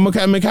case here. Now,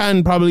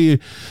 McCann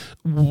probably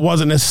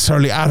wasn't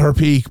necessarily at her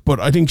peak, but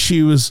I think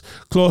she was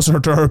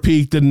closer to her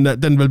peak than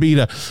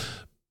Belbita.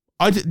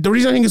 The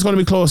reason I think it's going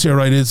to be close here,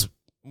 right, is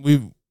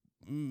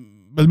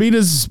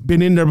Belbita's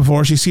been in there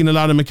before. She's seen a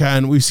lot of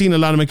McCann. We've seen a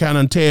lot of McCann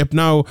on tape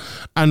now,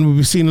 and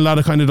we've seen a lot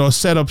of kind of those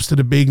setups to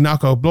the big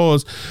knockout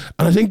blows.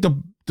 And I think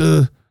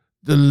the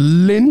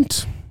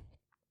lint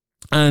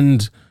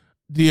and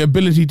the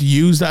ability to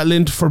use that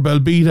lint for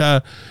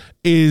Belbita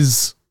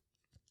is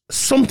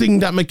something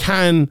that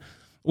McCann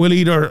will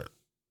either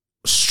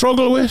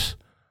struggle with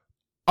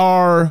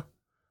or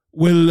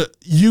will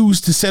use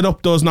to set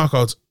up those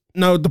knockouts.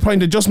 Now, the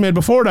point I just made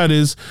before that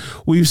is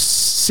we've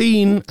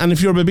seen, and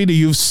if you're Belbita,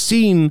 you've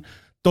seen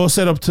those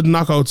set up to the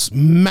knockouts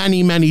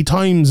many, many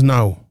times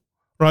now,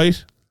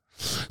 right?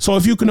 So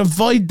if you can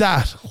avoid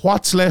that,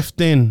 what's left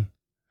then?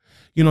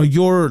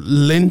 Your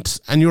lint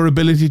and your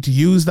ability to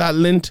use that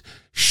lint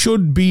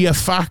should be a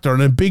factor,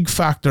 and a big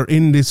factor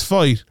in this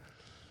fight.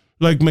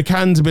 Like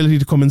McCann's ability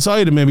to come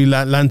inside and maybe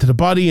land to the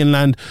body and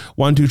land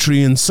 1, 2,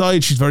 3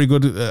 inside. She's very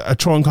good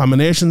at throwing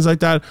combinations like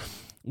that.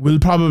 Will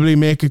probably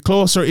make it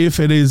closer if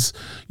it is,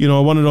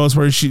 one of those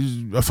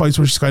fights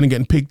where she's kind of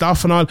getting picked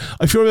off and all.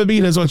 If you're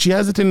Belbita as well, she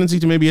has a tendency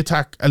to maybe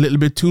attack a little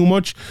bit too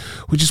much,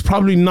 which is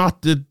probably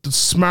not the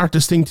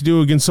smartest thing to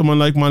do against someone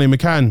like Molly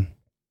McCann.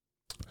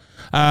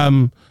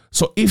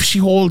 So if she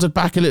holds it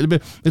back a little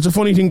bit, it's a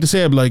funny thing to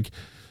say, but like,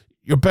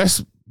 your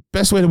best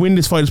way to win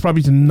this fight is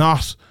probably to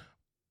not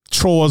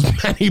throw as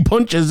many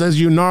punches as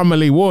you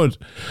normally would.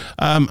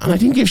 And I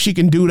think if she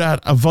can do that,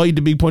 avoid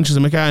the big punches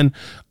of McCann,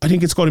 I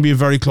think it's going to be a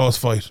very close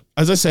fight.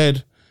 As I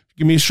said,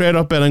 give me a straight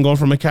up bet, I'm going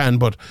for McCann,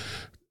 but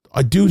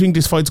I do think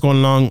this fight's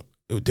going long.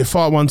 They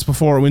fought once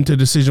before, went to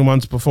decision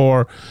once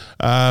before.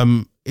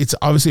 It's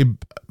obviously,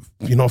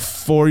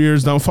 5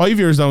 years down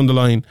the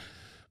line.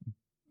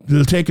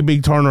 It'll take a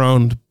big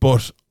turnaround,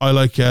 but I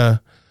like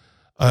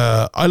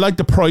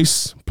the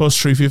price plus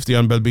 350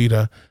 on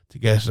Belbita to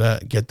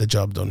get the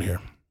job done here.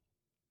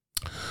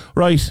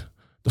 Right,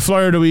 the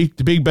flyer of the week,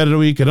 the big bet of the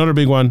week, another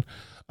big one.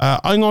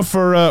 I'm going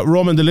for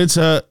Roman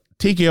Dolidze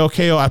TKO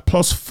KO at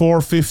plus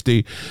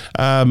 450.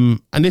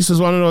 And this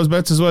is one of those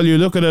bets as well. You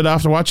look at it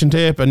after watching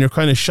tape and you're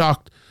kind of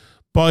shocked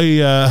by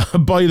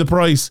the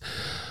price.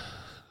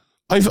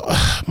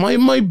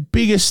 My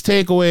biggest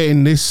takeaway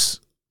in this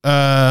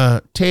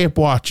tape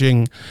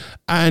watching,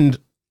 and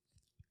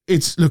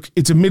it's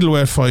a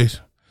middleweight fight.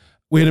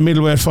 We had a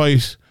middleweight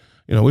fight.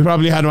 We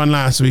probably had one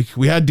last week.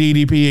 We had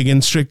DDP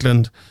against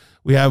Strickland.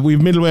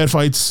 We've middleweight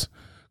fights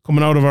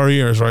coming out of our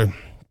ears, right?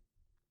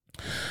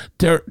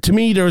 To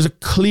me, there is a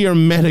clear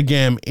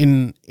metagame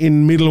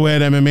in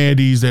middleweight MMA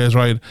these days,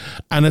 right?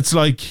 And it's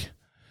like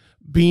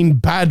being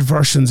bad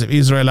versions of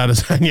Israel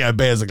Adesanya,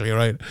 basically,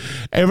 right?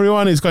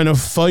 Everyone is kind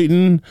of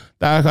fighting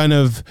that kind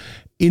of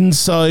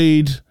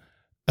inside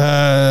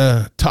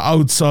to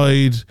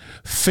outside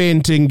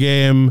feinting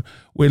game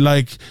with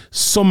like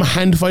some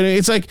hand fighting.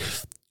 It's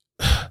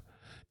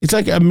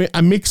like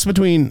a mix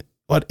between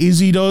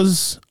Izzy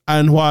does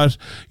and what,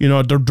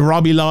 the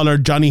Robbie Lawler,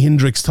 Johnny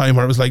Hendricks time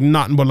where it was like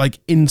nothing but like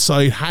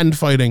inside hand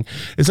fighting.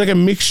 It's like a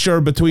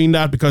mixture between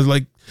that because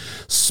like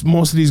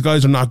most of these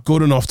guys are not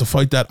good enough to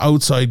fight that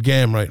outside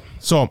game, right?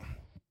 So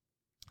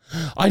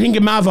I think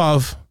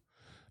Imavov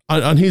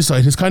on his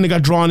side has kind of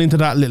got drawn into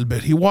that a little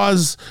bit. He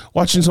was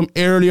watching some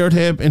earlier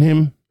tape in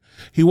him.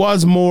 He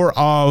was more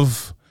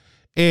of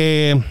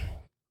an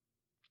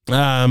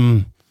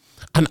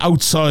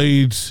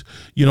outside,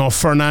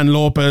 Fernan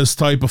Lopez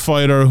type of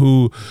fighter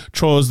who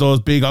throws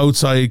those big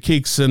outside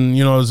kicks and,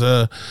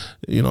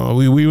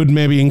 we would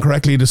maybe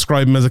incorrectly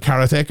describe him as a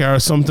karateka or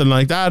something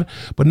like that.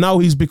 But now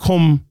he's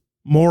become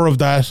more of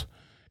that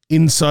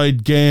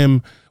inside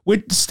game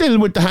with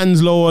the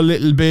hands low a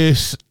little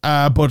bit,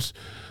 but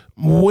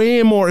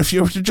way more, if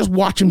you were to just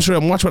watch him straight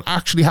and watch what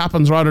actually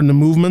happens rather than the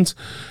movements,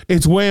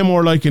 it's way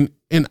more like in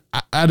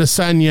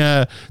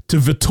Adesanya to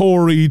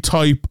Vettori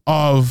type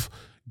of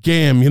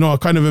game,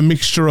 kind of a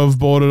mixture of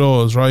both of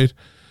those, right?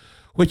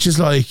 Which is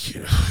like,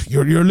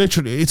 you're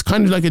literally, it's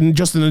kind of like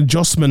just an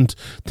adjustment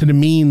to the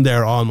mean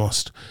there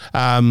almost.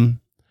 And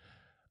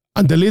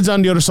the lids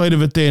on the other side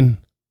of it then,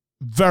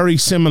 very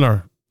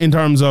similar in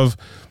terms of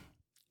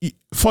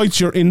fights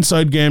your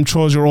inside game,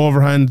 throws your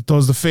overhand,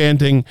 does the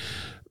feinting,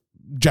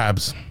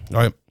 jabs,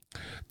 right?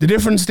 The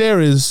difference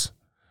there is,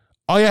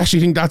 I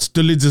actually think that's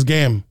the lids'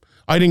 game.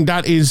 I think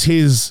that is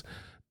his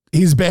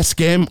best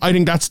game. I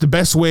think that's the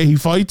best way he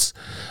fights.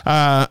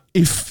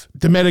 If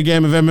the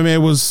metagame of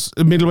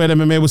middleweight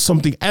MMA was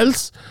something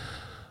else,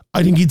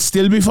 I think he'd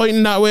still be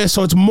fighting that way.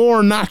 So it's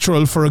more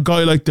natural for a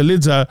guy like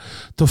Delidza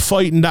to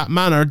fight in that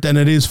manner than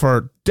it is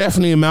for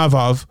definitely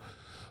Imavov,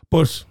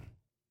 but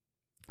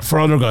for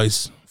other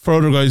guys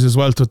as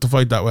well to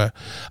fight that way.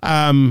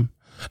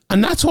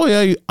 And that's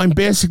why I'm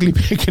basically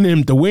picking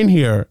him to win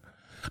here,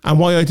 and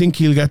why I think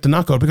he'll get the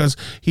knockout, because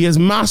he has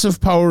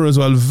massive power as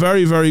well.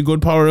 Very, very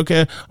good power.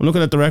 Okay, I'm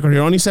looking at the record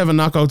here. Only 7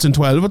 knockouts in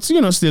 12, but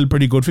still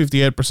pretty good.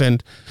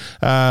 58%.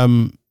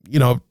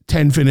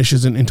 10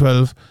 finishes in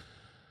 12.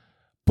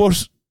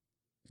 But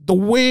the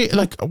way,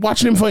 like,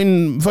 watching him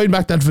fighting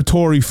back that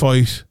Vettori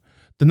fight,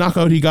 the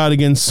knockout he got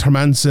against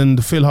Hermansson,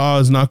 the Phil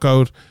Hawes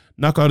knockout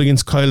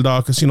against Kyle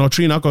Dawkins, 3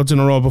 knockouts in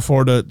a row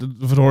before the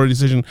Vettori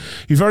decision.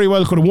 He very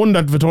well could have won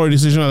that Vettori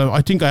decision.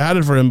 I think I had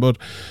it for him, but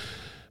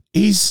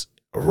he's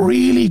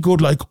really good,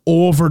 like,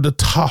 over the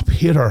top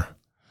hitter.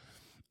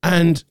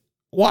 And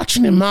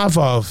watching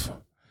Imavov,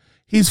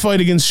 his fight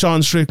against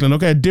Sean Strickland,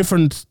 okay, a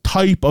different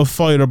type of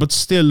fighter, but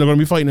still they're going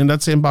to be fighting in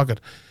that same pocket.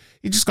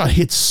 He just got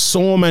hit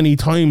so many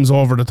times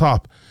over the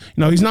top.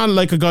 He's not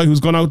like a guy who's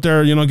gone out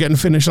there, getting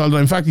finished all the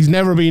time. In fact, he's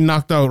never been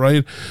knocked out,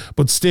 right?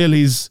 But still,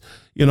 he's,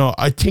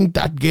 I think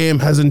that game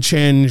hasn't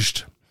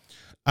changed.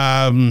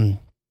 How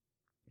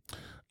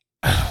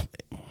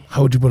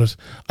would you put it?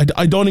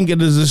 I don't think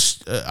it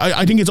is.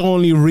 I think it's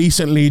only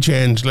recently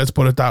changed. Let's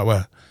put it that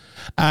way.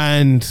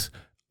 And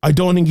I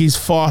don't think he's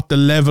fought the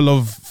level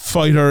of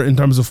fighter in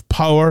terms of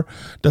power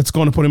that's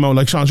going to put him out.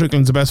 Like, Sean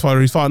Strickland's the best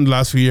fighter he's fought in the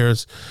last few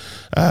years.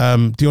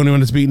 The only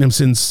one that's beaten him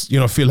since,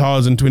 Phil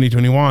Hawes in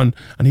 2021.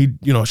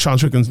 And Sean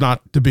Strickland's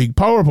not the big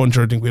power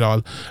puncher. I think we'd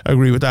all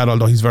agree with that,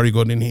 although he's very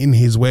good in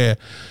his way.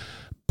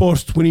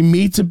 But when he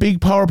meets a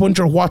big power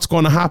puncher, what's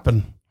going to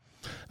happen?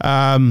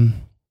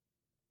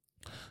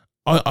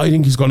 I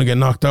think he's going to get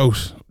knocked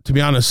out, to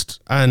be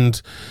honest.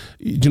 And,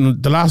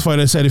 the last fight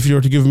I said, if you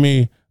were to give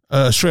me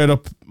a straight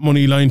up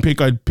money line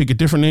pick, I'd pick it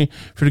differently.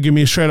 If you were to give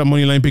me a straight up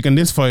money line pick in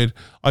this fight,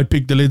 I'd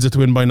pick Delidza to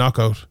win by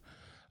knockout.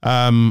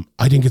 I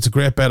think it's a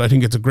great bet. I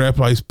think it's a great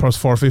price, plus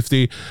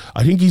 450.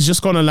 I think he's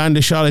just going to land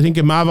a shot. I think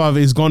Imavov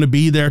is going to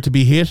be there to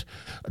be hit.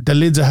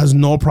 Delidza has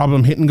no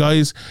problem hitting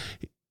guys.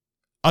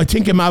 I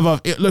think Imavov,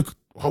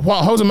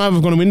 how's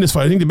Imavov going to win this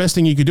fight? I think the best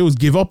thing he could do is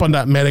give up on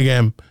that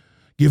metagame.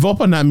 Give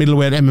up on that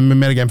middleweight MMA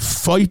metagame.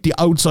 Fight the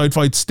outside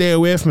fight. Stay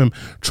away from him.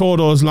 Throw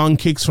those long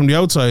kicks from the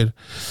outside.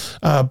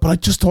 But I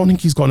just don't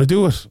think he's going to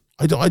do it.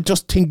 I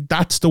just think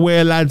that's the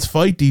way lads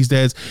fight these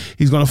days.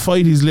 He's going to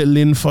fight his little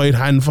in-fight,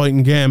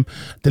 hand-fighting game.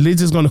 The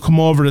lids is going to come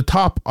over the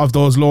top of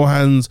those low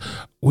hands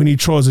when he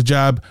throws a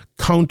jab,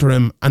 counter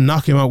him, and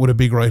knock him out with a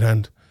big right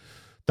hand.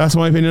 That's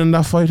my opinion on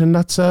that fight, and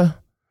that's the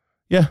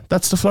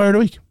flyer of the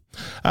week.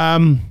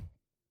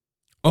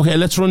 Okay,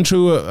 let's run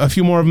through a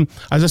few more of them.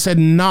 As I said,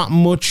 not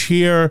much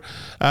here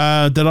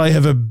that I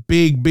have a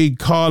big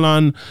call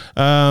on.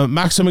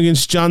 Maxim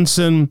against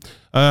Johnson.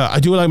 I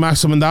do like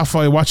Maxim in that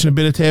fight. Watching a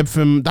bit of tape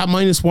from him. That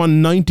minus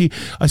 190.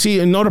 I see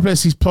in another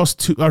place he's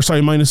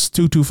minus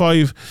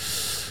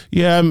 225.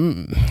 Yeah,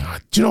 do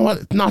you know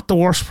what? Not the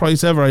worst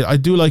price ever. I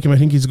do like him. I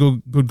think he's a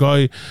good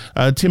guy.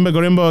 Timba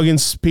Gorimbo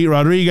against Pete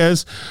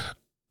Rodrigues.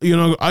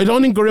 I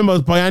don't think Gorimbo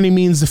is by any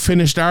means the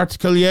finished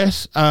article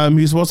yet.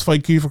 He's supposed to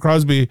fight Kiefer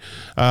Crosby.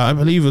 I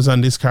believe it was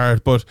on this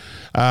card, but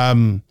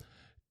I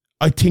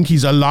think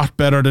he's a lot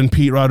better than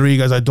Pete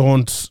Rodrigues. I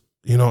don't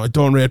I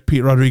don't rate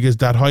Pete Rodrigues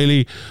that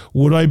highly.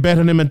 Would I bet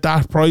on him at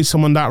that price,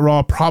 someone that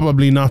raw?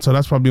 Probably not. So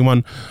that's probably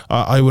one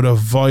I would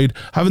avoid.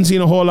 Haven't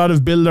seen a whole lot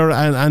of Bilder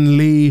and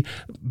Lee.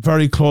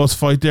 Very close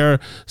fight there.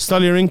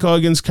 Stoliarenko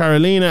against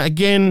Carolina.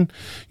 Again,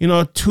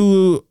 a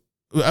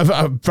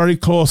very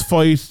close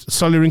fight.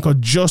 Stoliarenko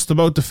just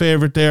about the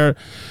favourite there.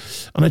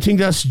 And I think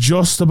that's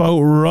just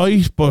about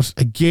right. But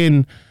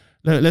again,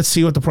 let's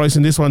see what the price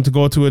in this one to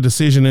go to a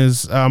decision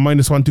is.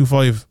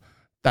 -125.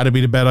 That'd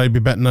be the bet I'd be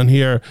betting on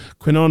here.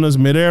 Quinones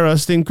Medeiros. I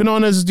think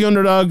Quinones is the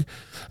underdog.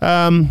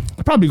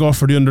 I'd probably go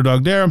for the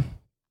underdog there.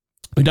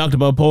 We talked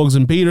about Pogues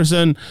and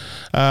Peterson.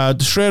 The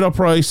straight up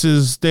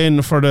prices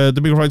then for the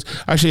bigger fights.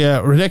 Actually,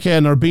 Radeke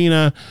and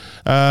Urbina.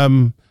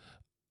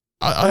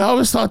 I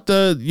always thought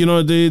the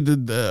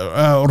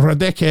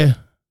Radeke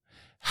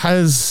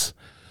has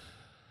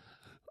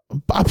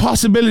a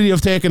possibility of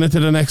taking it to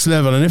the next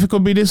level. And if it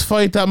could be this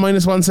fight, that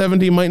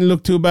 -170 mightn't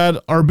look too bad.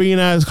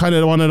 Urbina is kind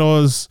of one of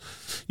those,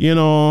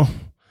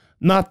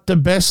 not the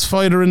best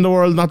fighter in the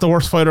world, not the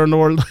worst fighter in the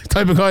world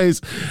type of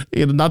guys.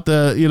 Not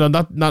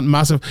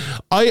massive.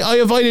 I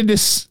avoided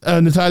this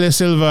Natalia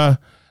Silva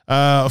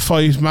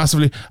fight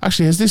massively.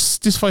 Actually,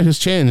 this fight has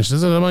changed?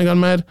 Am I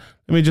gone mad?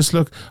 Let me just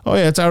look. Oh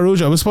yeah, it's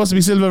Araujo. It was supposed to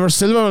be Silva versus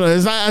Silva.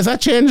 Has that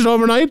changed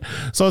overnight?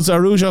 So it's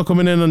Araujo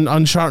coming in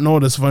on short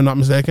notice, if I'm not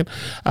mistaken.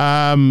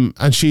 And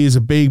she is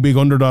a big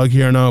underdog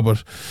here now.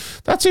 But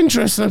that's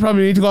interesting. I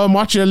probably need to go and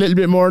watch it a little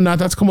bit more than that.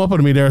 That's come up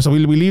with me there. So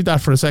we'll leave that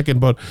for a second.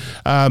 But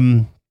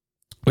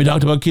we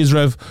talked about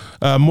Khizriev,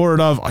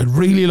 Muradov. I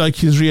really like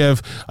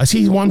Khizriev. I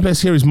see one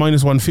place here is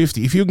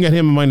 -150. If you can get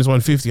him at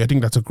 -150, I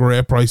think that's a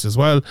great price as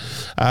well.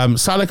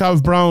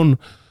 Salikov Brown,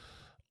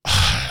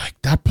 like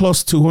that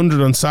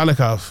 +200 on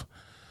Salikov.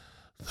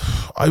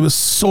 I was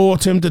so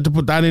tempted to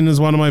put that in as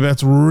one of my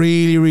bets.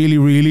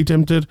 Really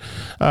tempted.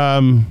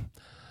 I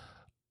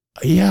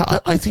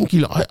think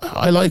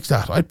I like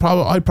that. I'd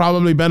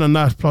probably bet on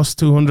that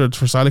 +200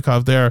 for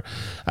Salikov there.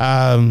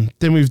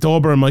 Then we've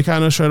Dober and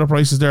Moicano straight up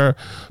prices there,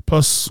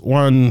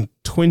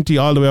 +120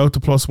 all the way out to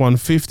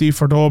 +150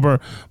 for Dober.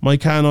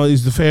 Moicano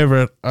is the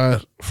favourite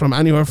from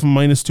anywhere from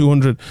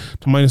 -200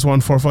 to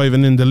 -145,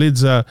 and then the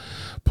Lidza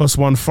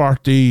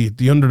 +140,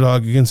 the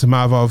underdog against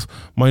Imavov,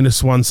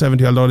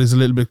 -170, although it is a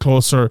little bit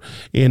closer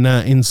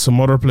in some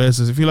other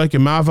places. If you like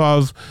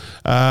Imavov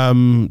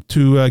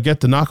to get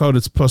the knockout,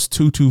 it's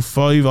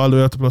 +225 all the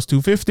way up to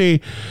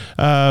 +250.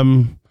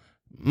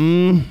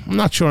 I'm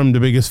not sure I'm the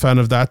biggest fan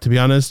of that, to be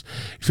honest.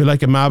 If you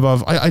like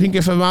Imavov, I think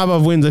if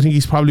Imavov wins, I think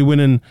he's probably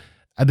winning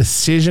a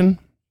decision,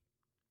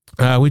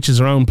 which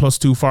is around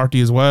 +240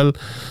 as well.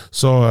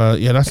 So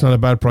that's not a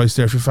bad price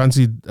there. If you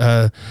fancy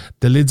the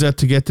Lidza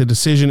to get the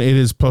decision, it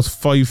is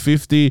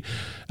 +550.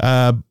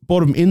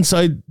 Both of them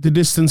inside the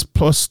distance,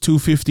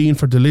 +215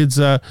 for the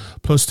Lidza,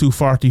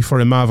 +240 for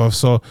Imavov.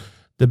 So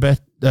the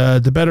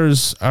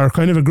bettors are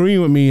kind of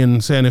agreeing with me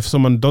and saying if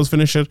someone does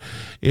finish it,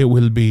 it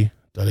will be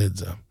the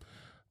Lidza.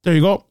 There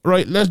you go.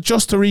 Right, let's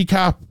just to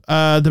recap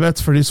the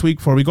bets for this week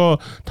before we go.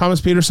 Thomas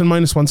Peterson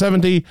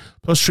 -170,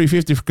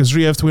 +350 for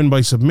Khizriev to win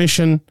by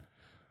submission.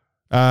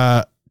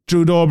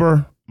 Drew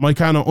Dober,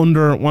 Moicano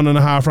under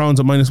 1.5 rounds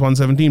at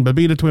 -117.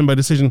 Belbita to win by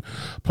decision,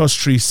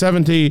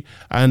 +370.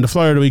 And the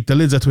flyer of the week, the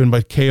Lidza to win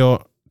by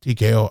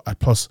TKO at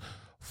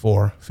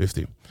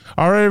 +450.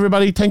 All right,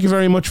 everybody. Thank you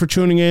very much for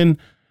tuning in.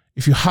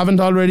 If you haven't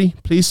already,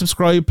 please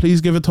subscribe.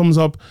 Please give a thumbs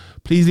up.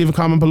 Please leave a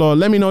comment below.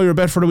 Let me know your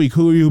bet for the week.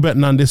 Who are you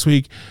betting on this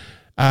week?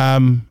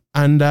 And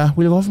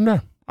we'll go from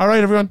there. All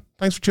right, everyone.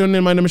 Thanks for tuning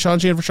in. My name is Sean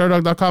Sheehan for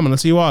Sherdog.com, and I'll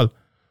see you all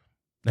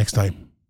next time.